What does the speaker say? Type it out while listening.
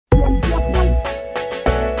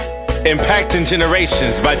impacting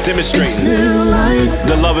generations by demonstrating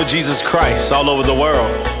the love of Jesus Christ all over the world.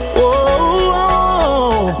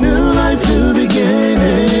 Whoa, new life, new beginning.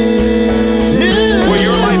 Where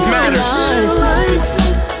your life matters.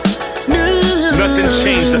 Nothing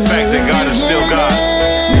changed the fact that God is still God.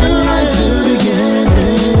 New life, new beginning.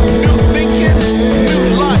 New thinking,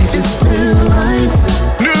 new life. It's new life.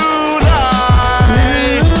 New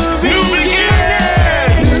life, new beginning.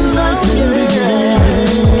 New life, new beginning.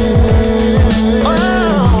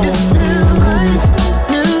 Oh, it's new life,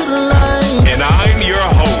 new life. And I'm your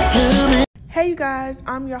host. Hey you guys,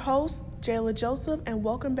 I'm your host, Jayla Joseph, and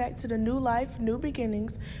welcome back to the New Life, New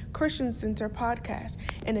Beginnings Christian Center podcast.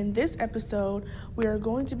 And in this episode, we are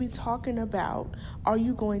going to be talking about, are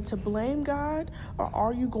you going to blame God or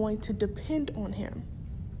are you going to depend on Him?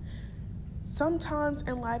 Sometimes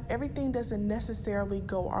in life, everything doesn't necessarily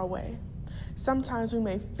go our way. Sometimes we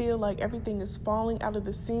may feel like everything is falling out of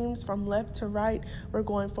the seams from left to right. We're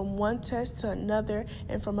going from one test to another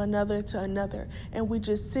and from another to another. And we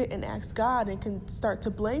just sit and ask God and can start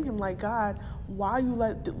to blame Him like, God, why are you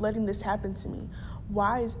letting this happen to me?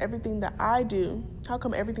 Why is everything that I do, how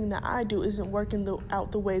come everything that I do isn't working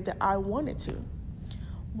out the way that I want it to?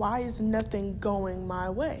 Why is nothing going my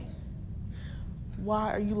way?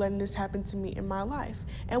 Why are you letting this happen to me in my life?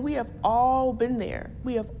 And we have all been there.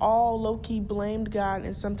 We have all low-key blamed God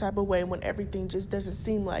in some type of way when everything just doesn't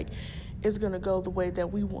seem like it's going to go the way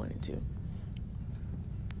that we want it to.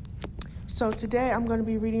 So today I'm going to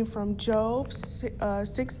be reading from Job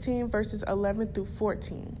 16 verses 11 through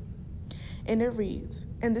 14. And it reads,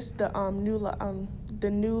 and this is the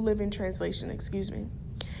New Living Translation,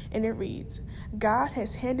 And it reads, God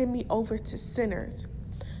has handed me over to sinners.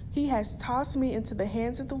 He has tossed me into the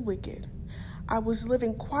hands of the wicked. I was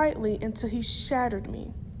living quietly until he shattered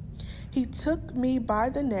me. He took me by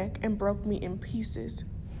the neck and broke me in pieces.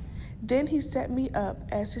 Then he set me up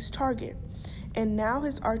as his target, and now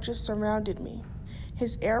his archers surrounded me.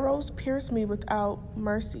 His arrows pierced me without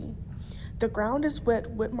mercy. The ground is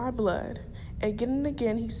wet with my blood. Again and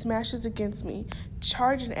again he smashes against me,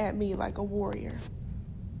 charging at me like a warrior.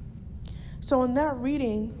 So in that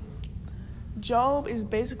reading, Job is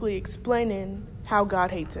basically explaining how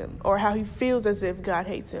God hates him, or how he feels as if God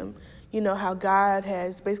hates him. You know, how God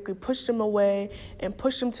has basically pushed him away and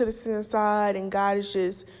pushed him to the sinner side, and God is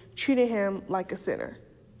just treating him like a sinner,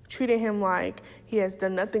 treating him like he has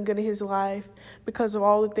done nothing good in his life because of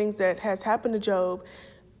all the things that has happened to Job.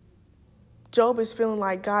 Job is feeling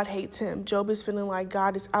like God hates him. Job is feeling like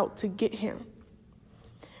God is out to get him.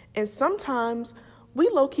 And sometimes we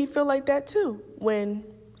low-key feel like that too. When,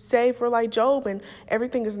 say, if we're like Job and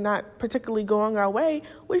everything is not particularly going our way,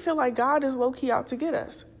 we feel like God is low-key out to get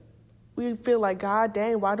us. We feel like, God,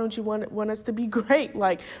 dang, why don't you want us to be great?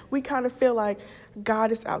 Like, we kind of feel like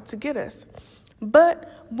God is out to get us.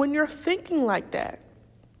 But when you're thinking like that,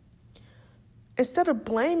 instead of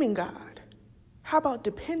blaming God, how about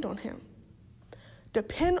depend on Him?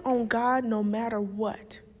 Depend on God no matter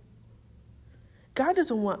what. God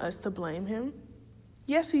doesn't want us to blame Him.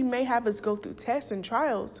 Yes, He may have us go through tests and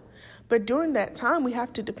trials, but during that time, we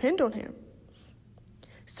have to depend on Him.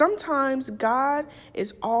 Sometimes God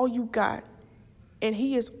is all you got, and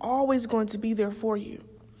He is always going to be there for you.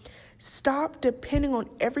 Stop depending on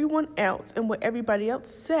everyone else and what everybody else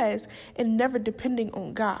says and never depending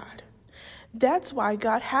on God. That's why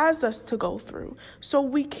God has us to go through, so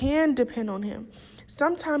we can depend on Him.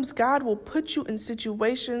 Sometimes God will put you in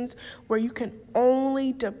situations where you can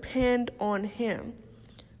only depend on Him.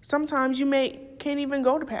 Sometimes you can't even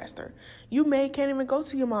go to pastor. You can't even go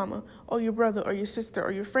to your mama or your brother or your sister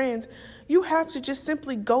or your friends. You have to just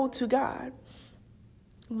simply go to God.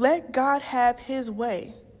 Let God have His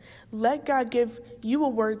way. Let God give you a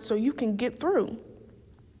word so you can get through.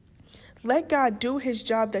 Let God do His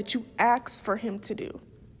job that you asked for Him to do.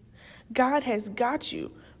 God has got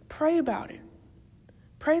you. Pray about it.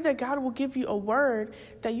 Pray that God will give you a word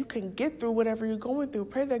that you can get through whatever you're going through.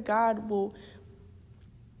 Pray that God will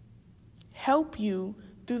help you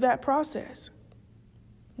through that process.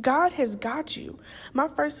 God has got you. My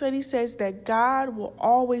first lady says that God will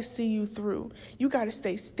always see you through. You got to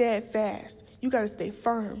stay steadfast. You got to stay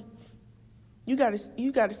firm. You got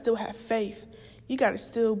to still have faith. You got to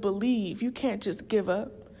still believe. You can't just give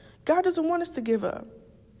up. God doesn't want us to give up.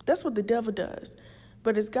 That's what the devil does.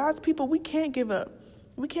 But as God's people, we can't give up.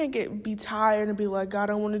 We can't be tired and be like, God,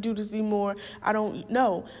 I don't want to do this anymore.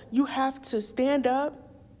 No. You have to stand up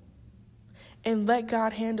and let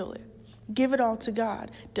God handle it. Give it all to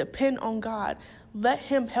God. Depend on God. Let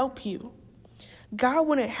Him help you. God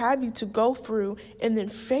wouldn't have you to go through and then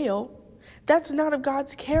fail. That's not of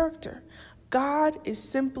God's character. God is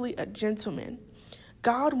simply a gentleman.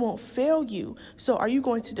 God won't fail you. So are you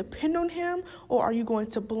going to depend on him or are you going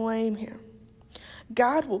to blame him?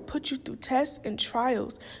 God will put you through tests and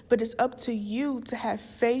trials, but it's up to you to have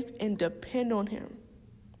faith and depend on him.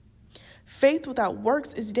 Faith without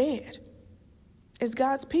works is dead. As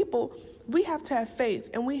God's people, we have to have faith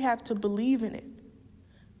and we have to believe in it.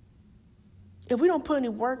 If we don't put any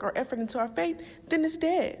work or effort into our faith, then it's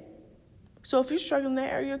dead. So if you're struggling in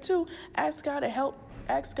that area too, ask God to help.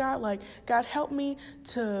 Ask God, like, God, help me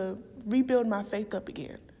to rebuild my faith up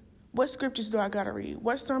again. What scriptures do I got to read?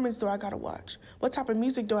 What sermons do I got to watch? What type of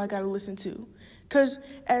music do I got to listen to? Because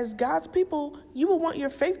as God's people, you will want your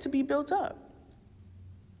faith to be built up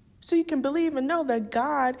so you can believe and know that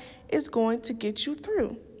God is going to get you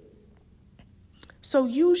through. So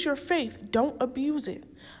use your faith. Don't abuse it.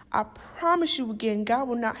 I promise you again, God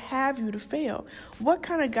will not have you to fail. What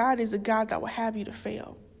kind of God is a God that will have you to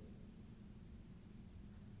fail?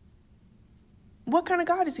 What kind of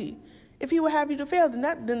God is he? If he will have you to fail, then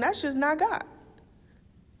that's just not God.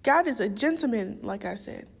 God is a gentleman, like I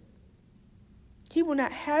said. He will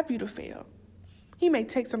not have you to fail. He may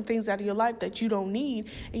take some things out of your life that you don't need,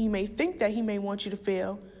 and you may think that he may want you to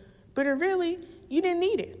fail, but really, you didn't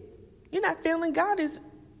need it. You're not failing. God is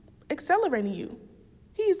accelerating you.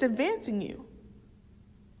 He's advancing you.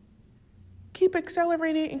 Keep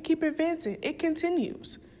accelerating and keep advancing. It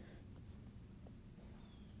continues.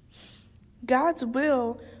 God's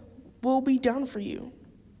will be done for you.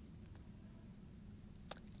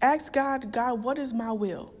 Ask God, God, what is my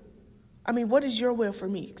will? What is your will for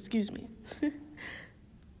me? Excuse me.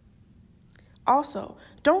 Also,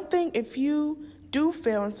 don't think if you do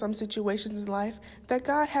fail in some situations in life that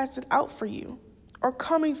God has it out for you or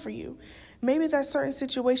coming for you. Maybe that certain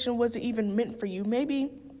situation wasn't even meant for you. Maybe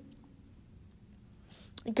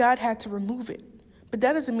God had to remove it. But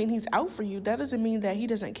that doesn't mean he's out for you. That doesn't mean that he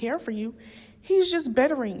doesn't care for you. He's just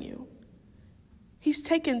bettering you. He's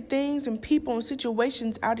taking things and people and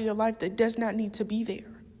situations out of your life that does not need to be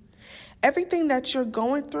there. Everything that you're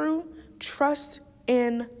going through, trust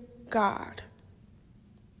in God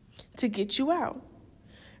to get you out.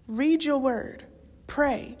 Read your word.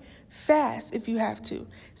 Pray. Fast if you have to.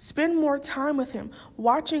 Spend more time with him.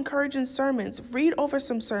 Watch encouraging sermons. Read over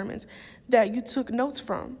some sermons that you took notes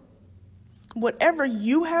from. Whatever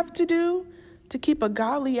you have to do to keep a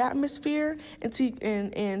godly atmosphere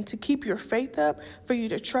and to keep your faith up, for you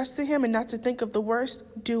to trust in him and not to think of the worst,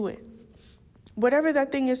 do it. Whatever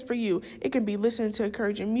that thing is for you, it can be listening to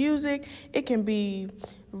encouraging music, it can be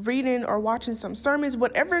reading or watching some sermons,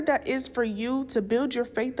 whatever that is for you to build your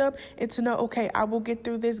faith up and to know, okay, I will get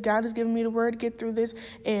through this. God has given me the word to get through this,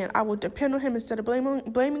 and I will depend on him instead of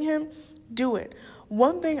blaming him. Do it.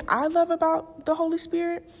 One thing I love about the Holy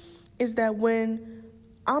Spirit is that when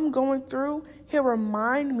I'm going through, he'll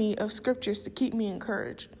remind me of scriptures to keep me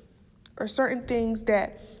encouraged, or certain things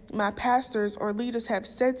that my pastors or leaders have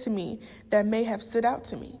said to me that may have stood out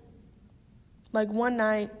to me. Like one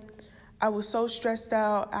night, I was so stressed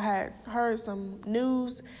out. I had heard some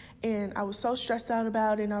news and I was so stressed out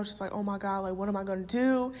about it. And I was just like, oh my God, like, what am I going to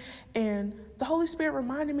do? And the Holy Spirit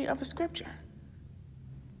reminded me of a scripture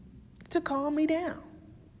to calm me down.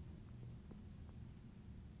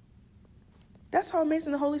 That's how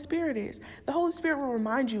amazing the Holy Spirit is. The Holy Spirit will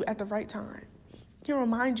remind you at the right time. He'll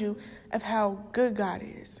remind you of how good God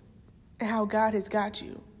is and how God has got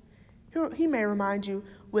you. He may remind you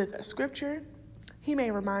with a scripture. He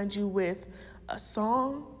may remind you with a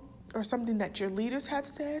song or something that your leaders have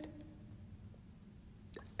said.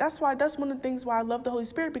 That's one of the things why I love the Holy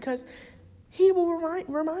Spirit, because he will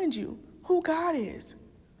remind you who God is.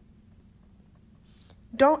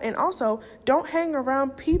 Don't hang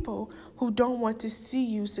around people who don't want to see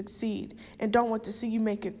you succeed and don't want to see you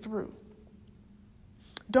make it through.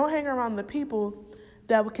 Don't hang around the people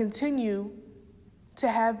that will continue to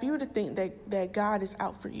have you to think that God is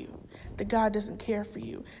out for you, that God doesn't care for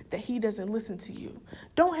you, that he doesn't listen to you.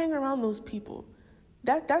 Don't hang around those people.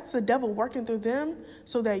 That's the devil working through them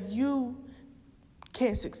so that you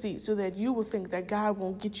can't succeed, so that you will think that God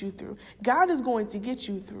won't get you through. God is going to get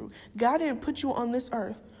you through. God didn't put you on this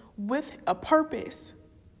earth with a purpose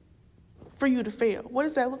for you to fail. What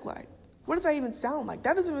does that look like? What does that even sound like?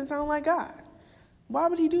 That doesn't even sound like God. Why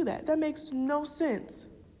would he do that? That makes no sense.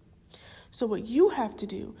 So what you have to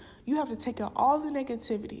do, you have to take out all the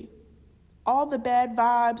negativity, all the bad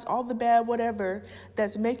vibes, all the bad whatever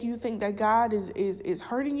that's making you think that God is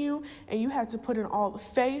hurting you, and you have to put in all the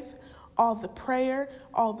faith, all the prayer,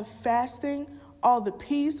 all the fasting, all the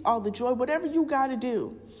peace, all the joy, whatever you got to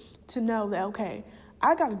do to know that, okay,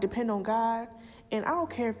 I got to depend on God, And I don't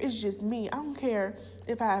care if it's just me. I don't care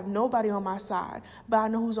if I have nobody on my side, but I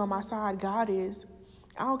know who's on my side. God is.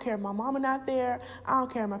 I don't care if my mama not there. I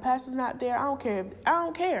don't care if my pastor's not there. I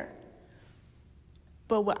don't care.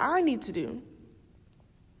 But what I need to do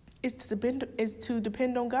is to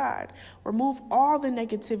depend on God. Remove all the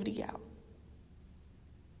negativity out.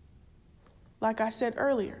 Like I said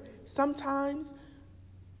earlier, sometimes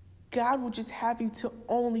God will just have you to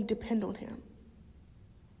only depend on him.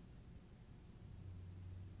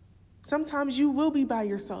 Sometimes you will be by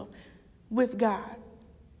yourself with God,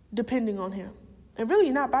 depending on him. And really,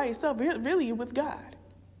 you're not by yourself. Really, you're with God.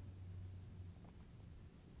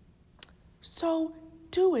 So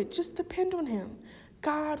do it. Just depend on him.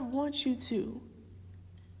 God wants you to.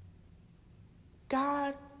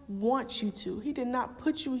 God wants you to. He did not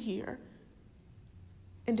put you here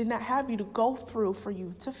and did not have you to go through for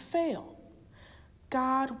you to fail.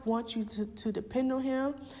 God wants you to depend on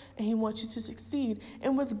him, and he wants you to succeed.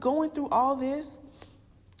 And with going through all this,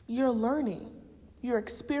 you're learning. You're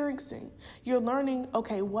experiencing. You're learning,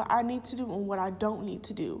 okay, what I need to do and what I don't need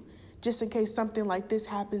to do, just in case something like this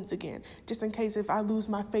happens again, just in case if I lose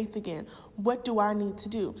my faith again, what do I need to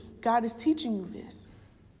do? God is teaching you this.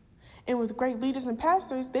 And with great leaders and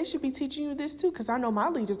pastors, they should be teaching you this too, because I know my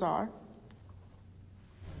leaders are.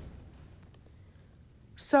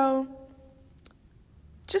 So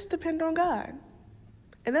just depend on God.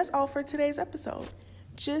 And that's all for today's episode.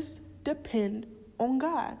 Just depend on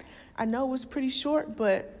God. I know it was pretty short,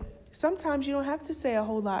 but sometimes you don't have to say a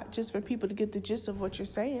whole lot just for people to get the gist of what you're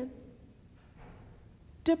saying.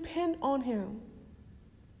 Depend on him.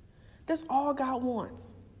 That's all God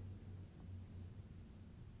wants.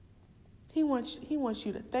 He wants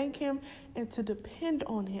you to thank him and to depend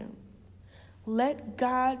on him. Let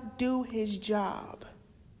God do his job.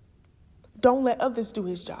 Don't let others do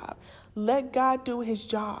his job. Let God do his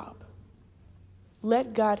job.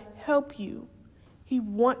 Let God help you. He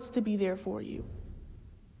wants to be there for you.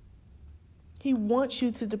 He wants you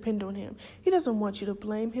to depend on him. He doesn't want you to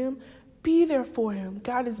blame him. Be there for him.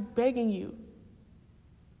 God is begging you.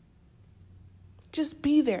 Just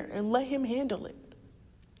be there and let him handle it.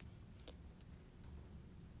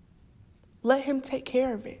 Let him take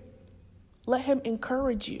care of it. Let him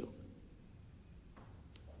encourage you.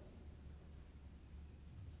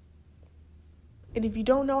 And if you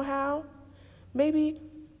don't know how, maybe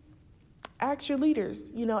ask your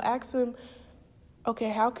leaders, ask them, okay,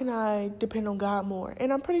 how can I depend on God more?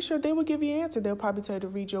 And I'm pretty sure they will give you an answer. They'll probably tell you to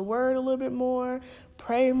read your word a little bit more,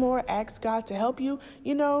 pray more, ask God to help you.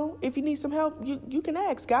 If you need some help, you can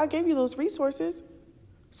ask. God gave you those resources,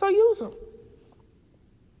 so use them.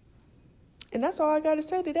 And that's all I got to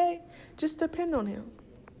say today. Just depend on him.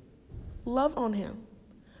 Love on him.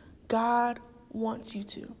 God wants you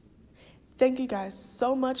to. Thank you guys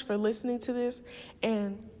so much for listening to this.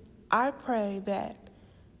 And I pray that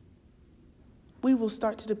we will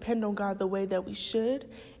start to depend on God the way that we should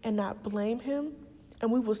and not blame him.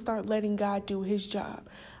 And we will start letting God do his job.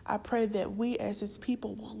 I pray that we as his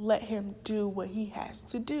people will let him do what he has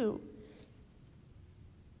to do.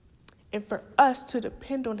 And for us to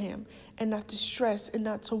depend on him and not to stress and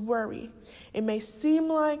not to worry. It may seem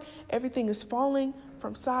like everything is falling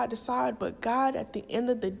from side to side, but God at the end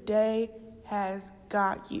of the day has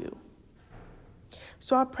got you.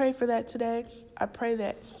 So I pray for that today. I pray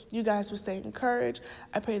that you guys will stay encouraged.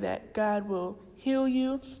 I pray that God will heal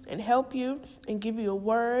you and help you and give you a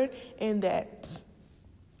word, and that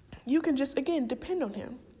you can just, again, depend on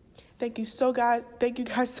him. Thank you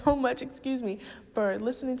guys so much, for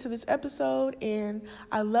listening to this episode, and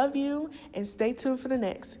I love you, and stay tuned for the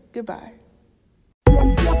next. Goodbye.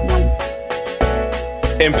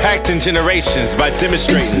 Impacting generations by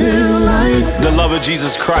demonstrating the love of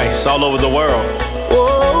Jesus Christ all over the world.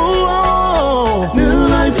 Oh, new